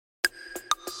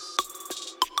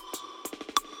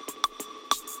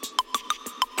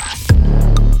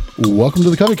Welcome to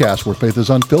the Coveycast, where faith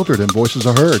is unfiltered and voices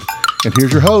are heard. And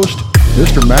here's your host,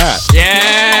 Mr. Matt. Yeah!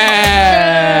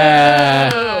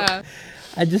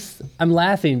 I'm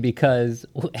laughing because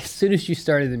as soon as you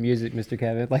started the music, Mr.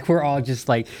 Kevin, like we're all just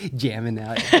like jamming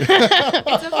out.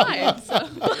 It's a vibe.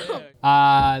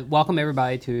 So. Welcome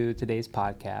everybody to today's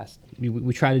podcast.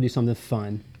 We try to do something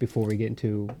fun before we get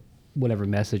into whatever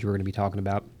message we're going to be talking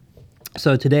about.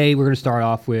 So today we're going to start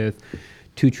off with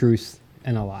two truths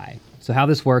and a lie. So how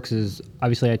this works is,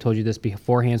 obviously I told you this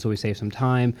beforehand, so we save some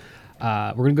time.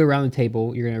 We're going to go around the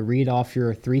table. You're going to read off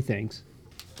your three things.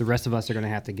 The rest of us are going to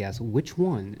have to guess which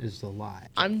one is the lie.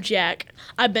 I'm Jack.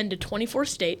 I've been to 24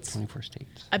 states. 24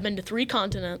 states. I've been to 3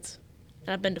 continents. And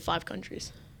I've been to 5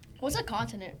 countries. What's a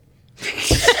continent?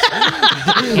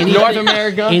 North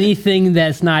America. Anything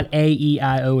that's not A, E,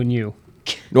 I, O, and U.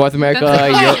 North America.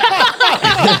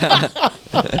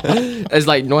 It's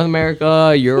like North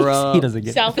America, Europe. He doesn't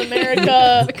get South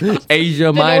America.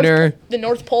 Asia Minor. The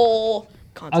North Pole.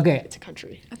 Continent. Okay. It's a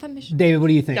country. I thought Michigan. David, what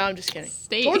do you think? No, I'm just kidding.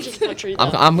 State. Georgia's a country,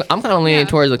 though. I'm kind of leaning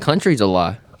towards the countries a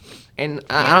lot. And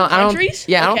I don't. Countries?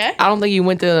 Yeah, Okay. I don't think you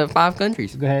went to 5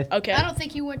 countries. Go ahead. Okay. I don't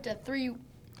think you went to 3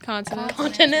 Continents?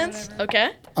 Continents.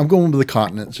 Okay. I'm going with the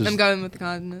continents. I'm going with the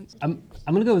continents. I'm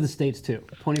going to go with the states too.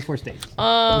 24 states.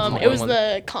 It was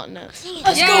the continents.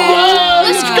 Let's go!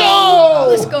 Let's go!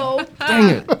 Let's go! Dang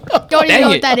it. Don't even Dang know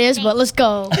it. what that is, but let's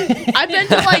go. I've been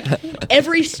to, like,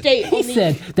 every state. He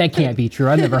said, that can't be true.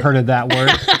 I've never heard of that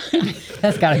word.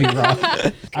 That's got to be wrong.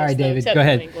 All right, David, Except go for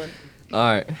ahead. England. All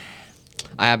right.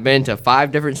 I have been to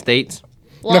 5 different states.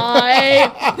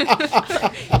 Lie.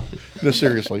 No,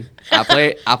 seriously.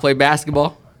 I play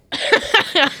basketball.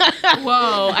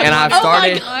 Whoa. And I've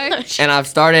started gosh. and I've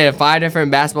started in 5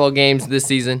 different basketball games this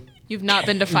season. You've not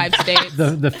been to 5 states.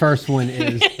 The first one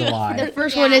is the lie. The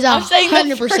first one is I'm saying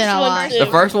the 100% first a one, lie. too. The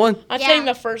first one, I'm Yeah. saying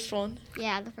the first one.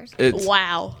 Yeah, the first it's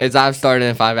Wow. I've started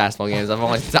in 5 basketball games. I've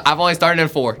only started in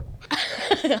 4.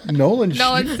 Nolan's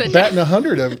Nolan's sitting. batting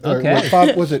 100.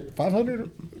 Okay. Was it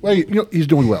 500? Wait, he's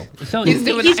doing well. So He's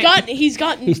doing He's it.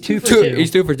 gotten He's 2 for 2.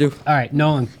 He's 2 for 2. All right,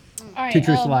 Nolan. All right, 2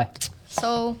 truths, a lie.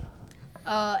 So,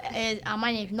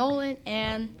 my name's Nolan,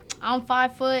 and I'm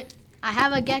 5 foot. I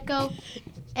have a gecko,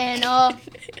 and I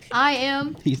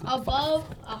am He's- above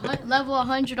level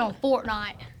 100 on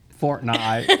Fortnite.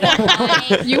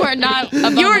 Fortnite. You are not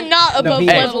above You are not above he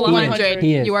is. level He is. 100.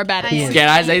 He is. You are bad at He it. is. Can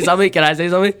I say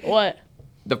something? What?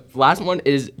 The last one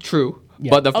is true.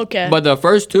 Yeah. Okay. But the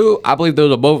first 2, I believe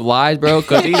those are both lies, bro.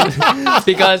 Because He's not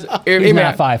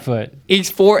 5 foot.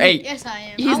 he's 4'8". Yes, I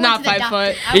am. He's I went not to the 5 doctor.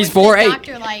 foot. I He's went to the 4'8".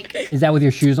 doctor, like, Is that with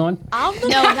your shoes on? I'm the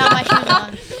no, without my shoes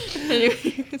on.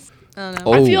 I don't know.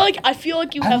 Oh. I feel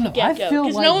like you I have don't a know. I gecko. feel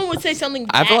Because like- no one would say something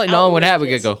I feel like that no one would have a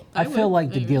outrageous. gecko. I feel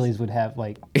like the Gillies would have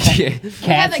like Yeah.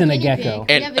 cats and a guinea gecko. pig.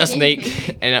 We And have a a guinea pig.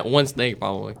 snake. And that one snake,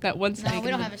 probably. That one snake. No, we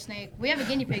don't have a snake. We have a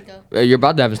guinea pig, though. You're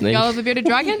about to have a snake. Y'all have a bearded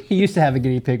dragon? He used to have a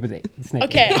guinea pig with a snake.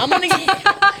 Okay, I'm gonna.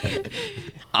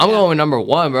 I'm going with number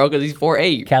 1, bro, because he's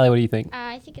 4'8". Callie, what do you think?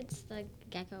 I think it's the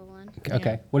gecko one.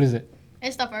 Okay, what is it?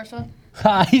 It's the first one.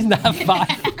 He's not 5. What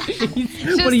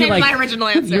are you like? my original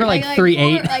answer. You're like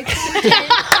 3'8". Like 4'10".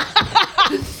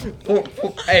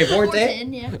 Hey, 4'10"?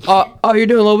 4'10", yeah. Oh, you're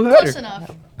doing a little bit Close better. enough.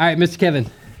 All right, Mr. Kevin.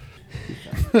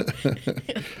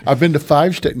 I've been to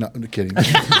 5 states. No, I'm kidding.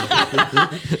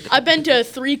 I've been to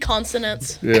 3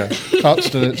 consonants. Yeah,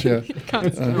 continents. Yeah.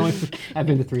 I've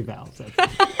been to 3 vowels. So.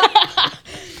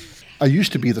 I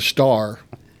used to be the star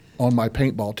on my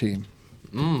paintball team.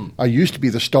 I used to be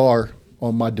the star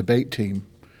on my debate team,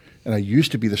 and I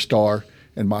used to be the star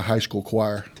in my high school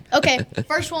choir. Okay,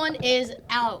 first one is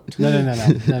out. No. No.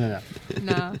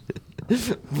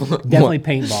 Definitely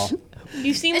paintball.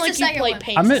 You seem It's like the you second play one.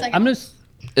 paint. I'm second gonna.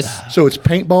 So it's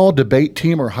paintball, debate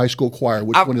team, or high school choir.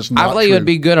 Which one is not I feel like true? it would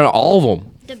be good on all of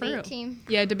them. Debate team.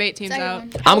 Yeah, debate team's Second out.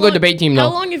 one. I'm going to debate team, How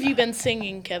though. long have you been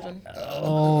singing, Kevin?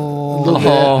 Oh,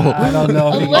 Oh. I don't know.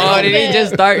 little Oh, did he bit.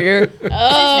 just start here? Oh.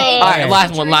 All right,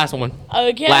 last one.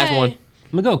 Okay. Last one.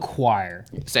 I'm gonna go choir.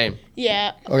 Same.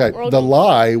 Yeah. Okay, We're all the going-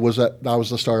 lie was that I was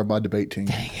the star of my debate team.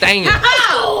 Dang it.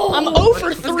 I'm 0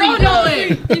 for 3.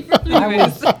 I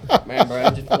was. Man, bro, I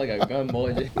just feel like a gun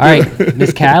boy. All right,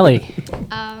 Miss Callie.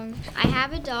 I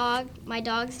have a dog. My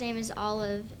dog's name is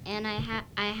Olive, and I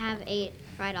have ate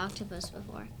fried octopus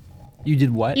before. You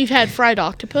did what? You've had fried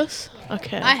octopus?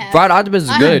 Okay. I have. Fried octopus is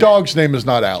Your good. dog's name is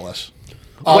not Alice.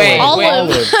 Wait, Olive.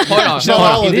 wait. Hold on. It's not Hold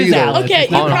on. Olive It is either. Alice. Okay,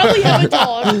 you Hold on. probably have a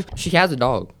dog. She has a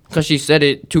dog. Because she said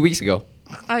it 2 weeks ago.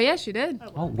 Oh, yeah, she did.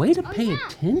 Oh, way to pay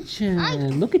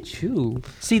attention. Look at you.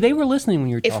 See, they were listening when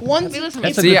you were If talking. one's Be listening.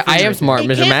 if, See, I am smart, it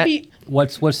Mr. can't Matt. be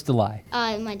What's the lie?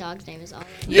 My dog's name is Olive.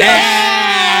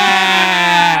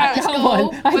 Yeah! Let's Come go.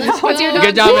 on. What's your dog?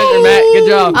 Good job, Mr. Matt. Good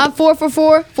job. I'm 4 for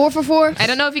 4. 4 for 4. I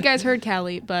don't know if you guys heard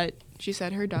Callie, but she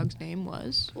said her dog's name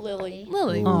was Lily.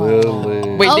 Lily.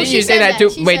 Lily. Wait, Oh, didn't she you say said that that. too?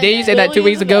 She Wait, said didn't you that. say that 2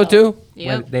 weeks ago too?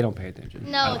 Yep. They don't pay attention.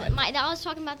 No, I was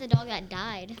talking about the dog that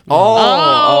died.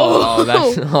 Oh,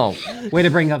 that's Way to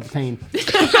bring up the pain.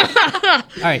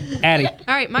 All right, Addie. All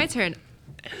right, my turn.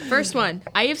 First one.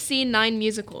 I have seen 9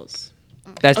 musicals.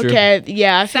 that's true. Okay,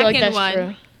 yeah, I feel like Second that's one.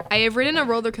 true. I have ridden a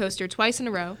roller coaster twice in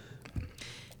a row.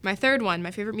 My third one.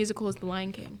 My favorite musical is The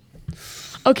Lion King.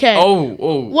 Okay. Oh.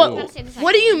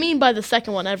 What do you mean by the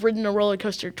second one? I've ridden a roller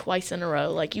coaster twice in a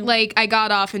row. Like you. Like I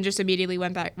got off and just immediately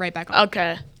went right back on.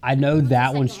 Okay. I know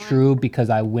that one's second one? true because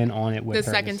I went on it with The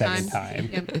her second the time.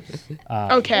 second time.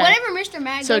 Yep. Okay. Whatever Mr.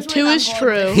 Mag So goes with, 2 I'm is going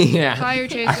true. Yeah. Fire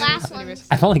Chase. Last one.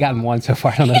 I've only gotten one so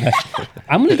far. I don't know that.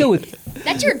 I'm gonna go with. with.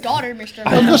 That's your daughter, Mr.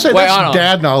 I was Mag. gonna say Wait, hold that's on.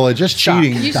 dad knowledge. That's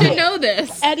cheating. You should know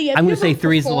this. Eddie, I'm gonna say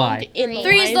 3 is the lie.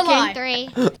 Three is the lie. 3.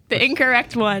 The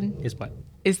incorrect one Is what?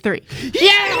 is 3.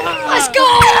 Let's go.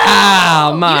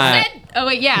 Oh my. Oh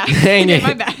wait, yeah. Dang Okay, it.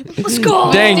 my bad. Let's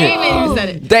go. Dang David it. who said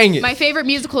it. Dang it. My favorite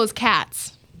musical is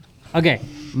Cats. Okay,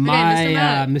 my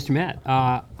Mr. Mr. Matt.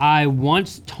 I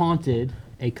once taunted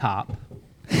a cop.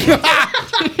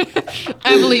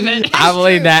 I believe it. I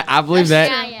believe that. I believe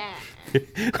that. Yeah.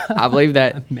 I believe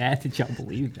that. Mad that y'all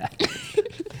believe that.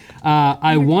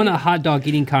 I won a hot dog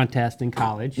eating contest in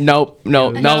college. Nope.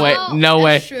 No way. No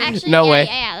way. That's true. Actually, No yeah, way.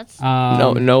 Yeah, that's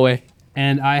No way.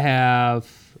 And I have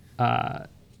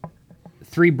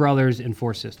 3 brothers and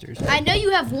 4 sisters. I know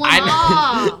you have one.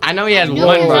 I know he has know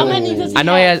one how brother. many does he I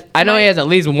know he has. I know he has at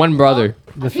least one brother.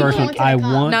 The first one, taunted I a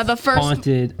cop. once Now, the first-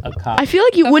 taunted a cop. I feel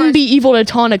like you The wouldn't first- be evil to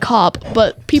taunt a cop,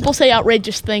 but people say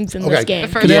outrageous things in this Okay. game. The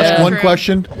first Can I one ask is one true.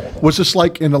 question? Was this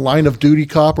like in the line of duty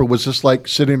cop, or was this like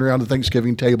sitting around the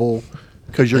Thanksgiving table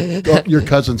because your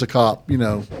cousin's a cop? You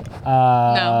know.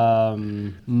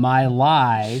 My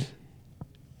lie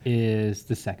is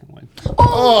the second one.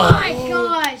 Oh my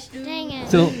gosh, dude. dang it.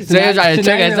 So you're trying to now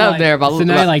check us you're up like- there about- So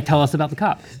now you're like, tell us about the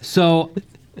cop. So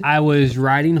I was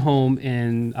riding home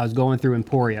and I was going through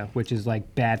Emporia, which is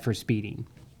like bad for speeding.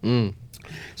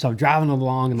 So I'm driving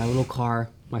along in my little car,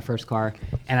 my first car,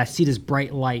 and I see this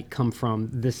bright light come from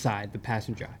this side, the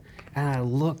passenger. And I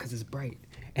look because it's bright,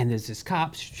 and there's this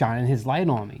cop shining his light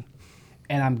on me.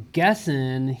 And I'm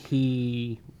guessing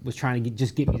he was trying to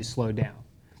just get me to slow down.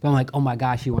 But I'm like, oh my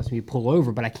gosh, he wants me to pull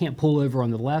over, but I can't pull over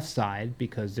on the left side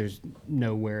because there's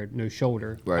no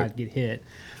shoulder. Right. I'd get hit.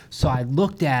 So I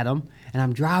looked at him, and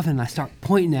I'm driving, and I start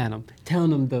pointing at him,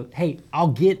 telling him, hey, I'll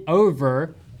get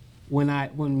over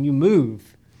when you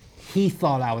move. He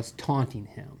thought I was taunting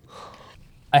him.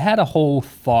 I had a whole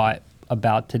thought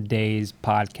about today's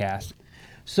podcast.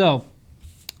 So,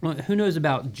 who knows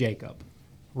about Jacob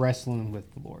wrestling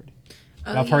with the Lord?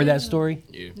 Y'all heard that story?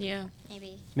 Yeah.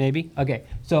 Maybe? Okay.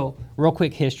 So, real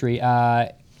quick history.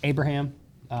 Abraham.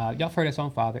 Y'all have heard that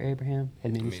song, Father Abraham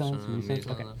had many sons.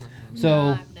 Okay.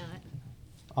 So,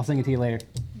 I'll sing it to you later.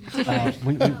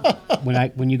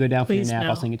 When you go down for your Please nap, no.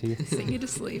 I'll sing it to you. Sing you to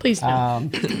sleep. Please no.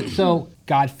 So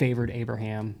God favored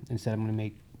Abraham and said, I'm going to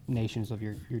make nations of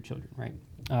your children, right?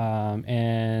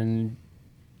 And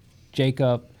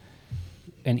Jacob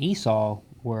and Esau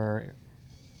were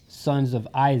sons of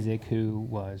Isaac, who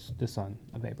was the son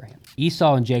of Abraham.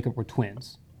 Esau and Jacob were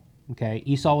twins. Okay,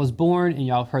 Esau was born, and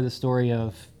y'all have heard the story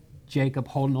of Jacob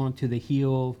holding on to the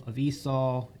heel of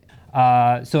Esau.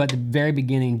 So at the very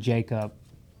beginning, Jacob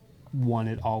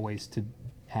wanted always to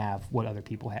have what other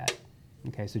people had.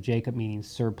 Okay, so Jacob meaning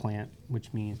surplant,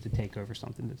 which means to take over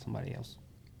something that somebody else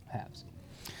has.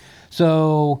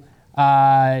 So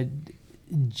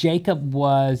Jacob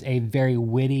was a very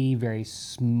witty, very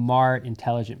smart,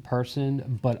 intelligent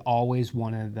person, but always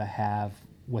wanted to have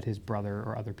what his brother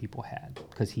or other people had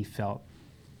because he felt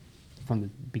from the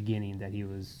beginning that he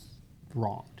was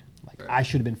wronged. Like, I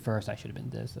should have been first, I should have been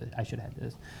this, I should have had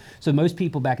this. So most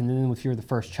people back in then, if you were the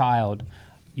first child,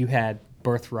 you had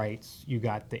birthrights, you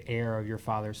got the heir of your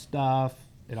father's stuff.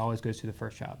 It always goes to the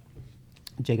first child.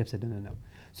 Jacob said, no.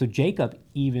 So Jacob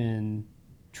even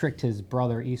tricked his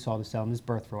brother Esau to sell him his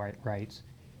birthrights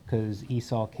because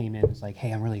Esau came in and was like,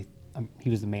 hey, he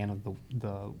was the man of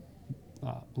the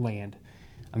land.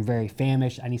 I'm very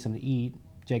famished. I need something to eat.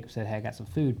 Jacob said, hey, I got some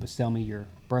food, but sell me your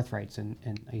birthrights. And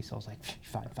Esau was like,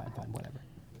 fine, whatever.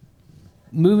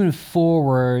 Moving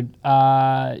forward,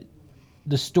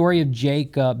 the story of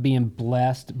Jacob being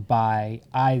blessed by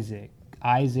Isaac.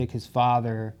 Isaac, his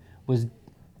father, was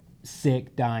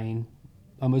sick, dying,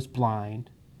 almost blind.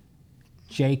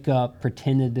 Jacob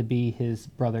pretended to be his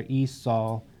brother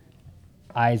Esau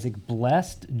Isaac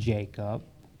blessed Jacob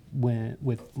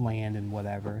with land and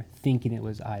whatever, thinking it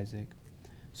was Isaac.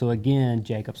 So again,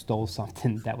 Jacob stole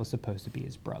something that was supposed to be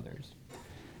his brother's.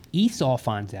 Esau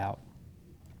finds out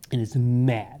and is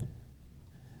mad.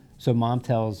 So mom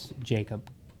tells Jacob,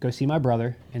 go see my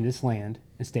brother in this land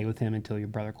and stay with him until your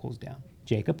brother cools down.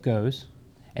 Jacob goes,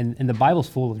 and the Bible's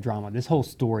full of drama. This whole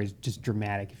story is just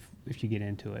dramatic if you get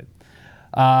into it.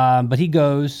 But he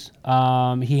goes,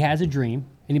 he has a dream.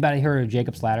 Anybody heard of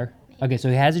Jacob's ladder? Okay, so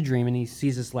he has a dream and he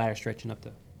sees this ladder stretching up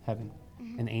to heaven,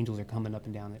 and angels are coming up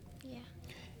and down it. Yeah.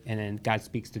 And then God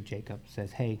speaks to Jacob,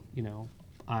 says, hey,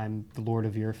 I'm the Lord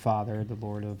of your father, the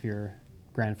Lord of your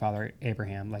grandfather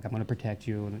Abraham. Like, I'm going to protect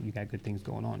you, and you got good things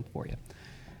going on for you.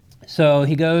 So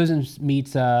he goes and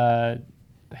meets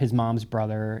his mom's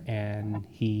brother, and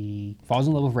he falls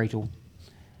in love with Rachel.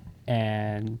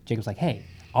 And Jacob's like, hey,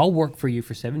 I'll work for you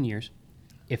for 7 years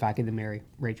if I can marry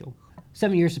Rachel.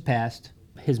 7 years have passed.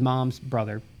 His mom's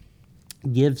brother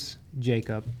gives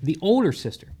Jacob the older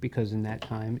sister, because in that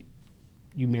time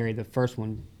you marry the first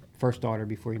daughter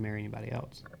before you marry anybody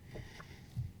else.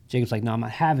 Jacob's like, no, I'm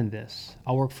not having this.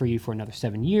 I'll work for you for another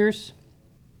 7 years,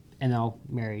 and I'll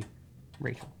marry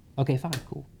Rachel. Okay, fine,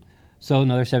 cool. So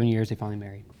another 7 years, they finally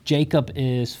marry. Jacob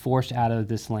is forced out of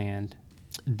this land.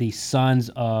 The sons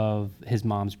of his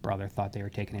mom's brother thought they were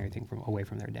taking everything away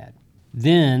from their dad.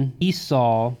 Then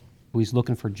Esau, who's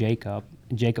looking for Jacob,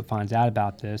 and Jacob finds out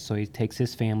about this, so he takes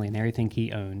his family and everything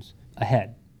he owns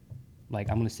ahead. Like,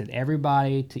 I'm going to send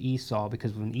everybody to Esau,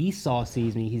 because when Esau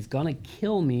sees me, he's going to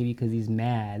kill me because he's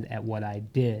mad at what I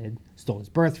did, stole his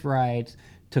birthright,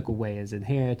 took away his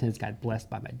inheritance, got blessed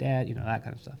by my dad, that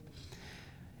kind of stuff.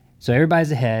 So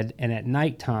everybody's ahead, and at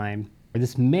nighttime,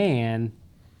 this man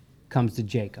comes to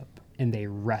Jacob, and they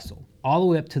wrestle all the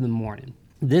way up to the morning.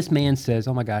 This man says,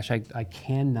 oh my gosh, I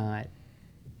cannot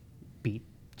beat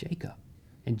Jacob.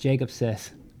 And Jacob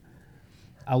says,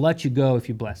 I'll let you go if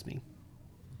you bless me.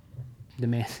 The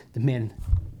man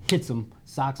hits him,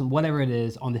 socks him, whatever it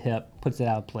is, on the hip, puts it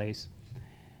out of place.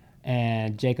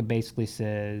 And Jacob basically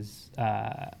says,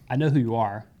 I know who you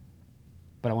are,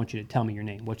 but I want you to tell me your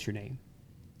name. What's your name?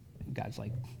 And God's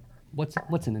like,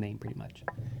 what's in the name, pretty much.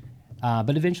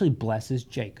 But eventually blesses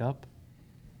Jacob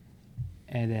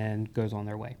and then goes on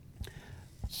their way.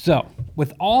 So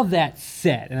with all that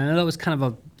said, and I know it was kind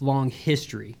of a long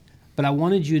history, but I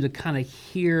wanted you to kind of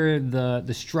hear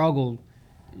the struggle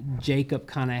Jacob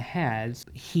kind of had.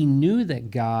 He knew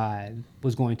that God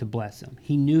was going to bless him.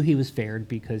 He knew he was favored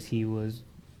because he was,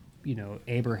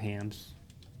 Abraham's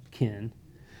kin.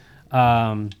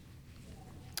 But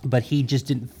he just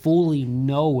didn't fully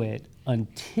know it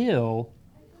until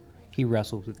he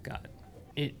wrestled with God.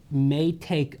 It may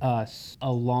take us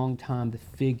a long time to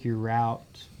figure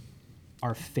out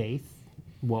our faith,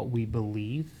 what we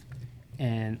believe,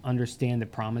 and understand the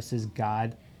promises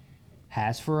God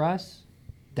has for us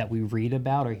that we read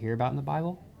about or hear about in the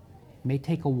Bible. It may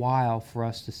take a while for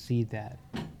us to see that.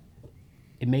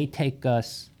 It may take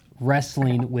us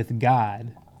wrestling with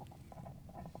God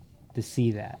to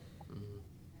see that.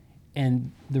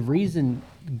 And the reason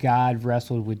God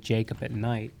wrestled with Jacob at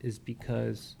night is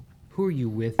because who are you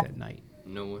with at night?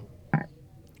 No one.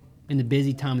 In the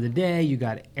busy time of the day, you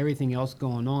got everything else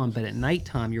going on, but at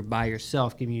nighttime, you're by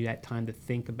yourself, giving you that time to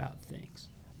think about things.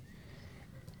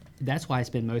 That's why I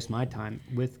spend most of my time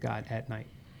with God at night,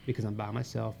 because I'm by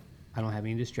myself. I don't have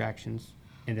any distractions.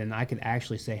 And then I can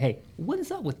actually say, hey, what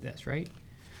is up with this, right?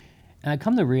 And I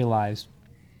come to realize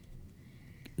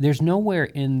there's nowhere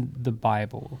in the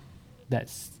Bible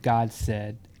that God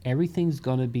said everything's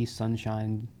going to be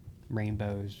sunshine,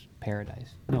 rainbows,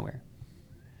 paradise. Nowhere.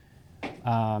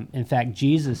 In fact,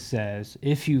 Jesus says,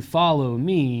 if you follow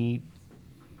me,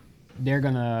 they're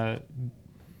gonna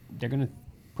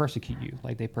persecute you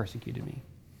like they persecuted me.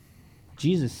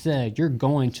 Jesus said, you're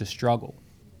going to struggle.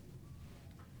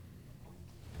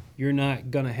 You're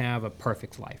not going to have a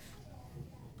perfect life.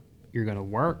 You're going to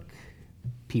work.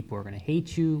 People are going to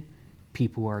hate you.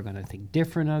 People are going to think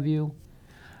different of you.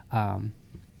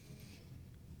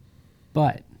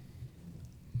 But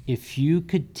if you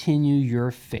continue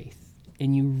your faith,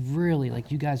 and you really,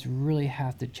 you guys really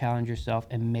have to challenge yourself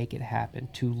and make it happen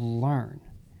to learn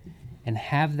and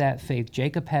have that faith.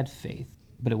 Jacob had faith,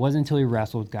 but it wasn't until he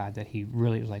wrestled with God that he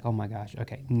really was like, oh my gosh,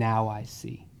 okay, now I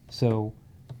see. So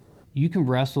you can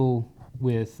wrestle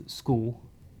with school.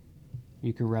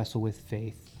 You can wrestle with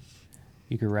faith.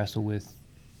 You can wrestle with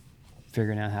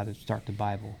figuring out how to start the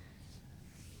Bible.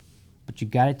 But you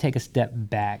got to take a step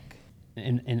back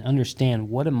and understand,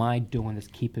 what am I doing that's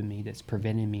keeping me, that's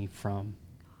preventing me from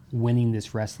winning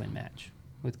this wrestling match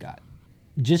with God?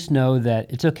 just know that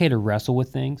it's okay to wrestle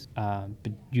with things,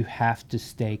 but you have to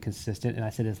stay consistent. And I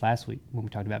said this last week when we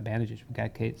talked about bandages. We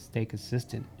got to stay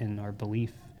consistent in our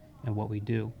belief and what we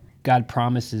do. God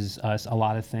promises us a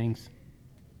lot of things,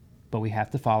 but we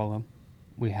have to follow Him.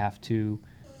 We have to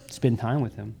spend time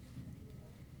with Him.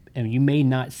 And you may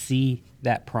not see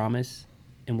that promise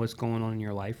in what's going on in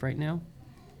your life right now,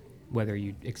 whether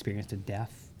you experienced a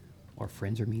death or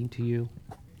friends are mean to you,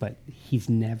 but He's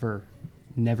never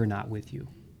not with you.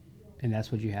 And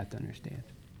that's what you have to understand.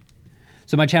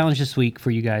 So my challenge this week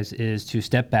for you guys is to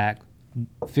step back,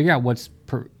 figure out what's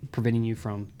preventing you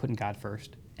from putting God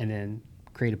first, and then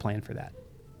create a plan for that.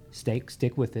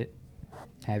 Stick with it.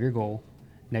 Have your goal.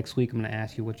 Next week, I'm going to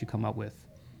ask you what you come up with.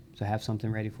 So have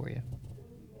something ready for you.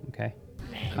 Okay?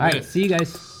 All right. See you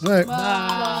guys. All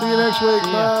right. See you next week.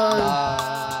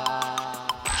 Bye.